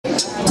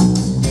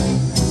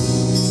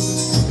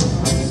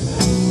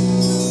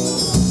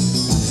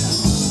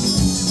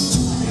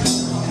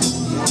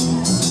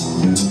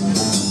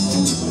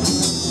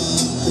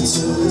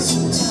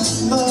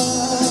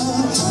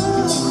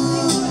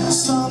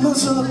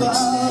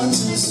about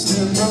to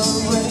slip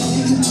away.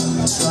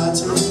 I try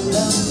to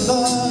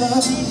remember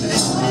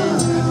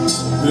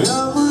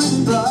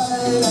every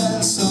bright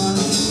and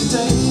sunny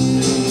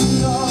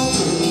day. All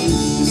the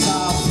leaves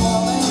are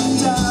falling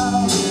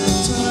down,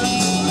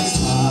 turning my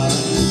smile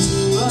into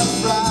a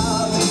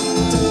frown.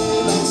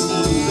 Daylight's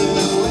slipping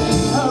away.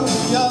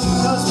 Hurry up,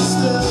 'cause we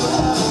still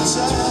have a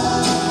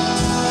chance.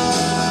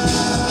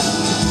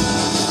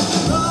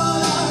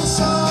 Run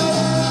outside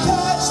and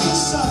catch the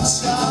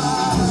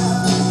sunshine.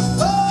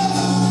 Oh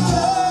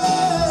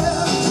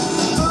yeah,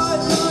 but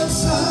not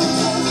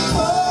something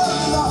for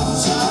a long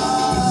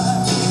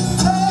time.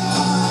 Take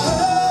my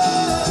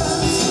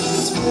hand,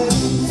 it's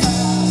really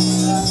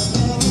fast, I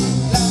make it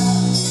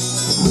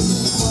last with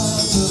one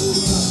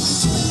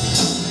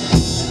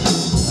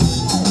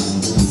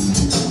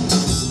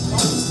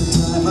It's the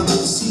time of the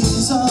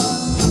season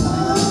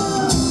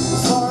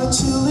for a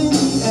chill in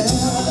the air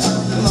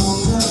and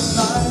longer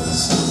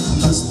nights.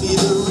 Must be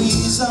the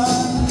reason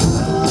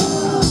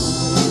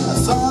I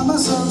find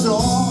myself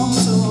drawn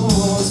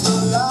towards the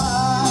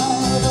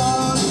light.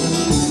 On the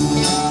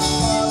moon I'm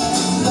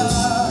falling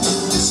down.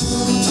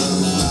 Soon the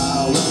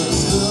flowers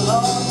will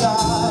all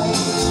die.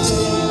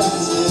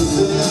 Daylight's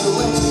slipping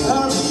away.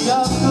 Hurry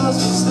up, 'cause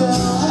we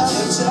still have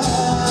a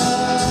chance.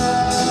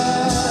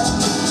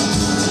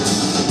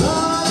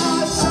 Run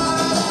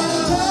outside and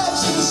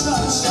catch the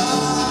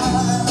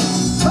sunshine.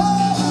 Oh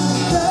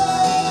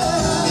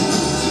yeah,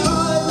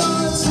 but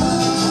not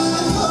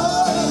time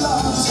for a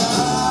long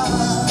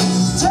time.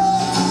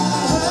 Take my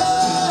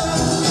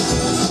hand,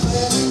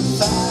 very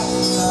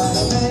fast, try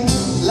to make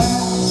it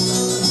last.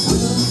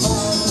 We'll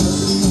follow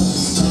the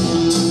sun.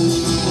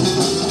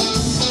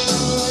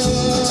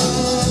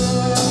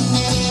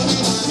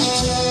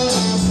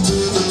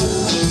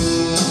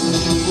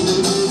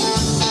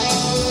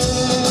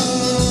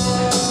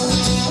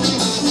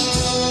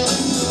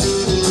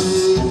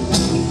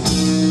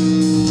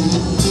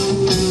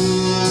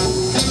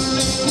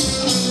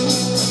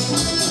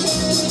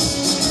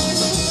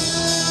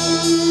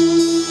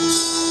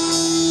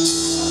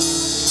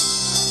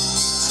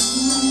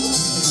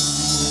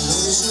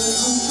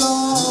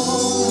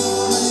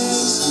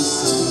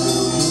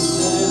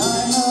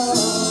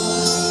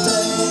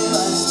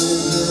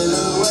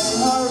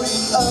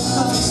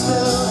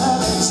 Still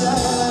have a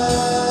chance.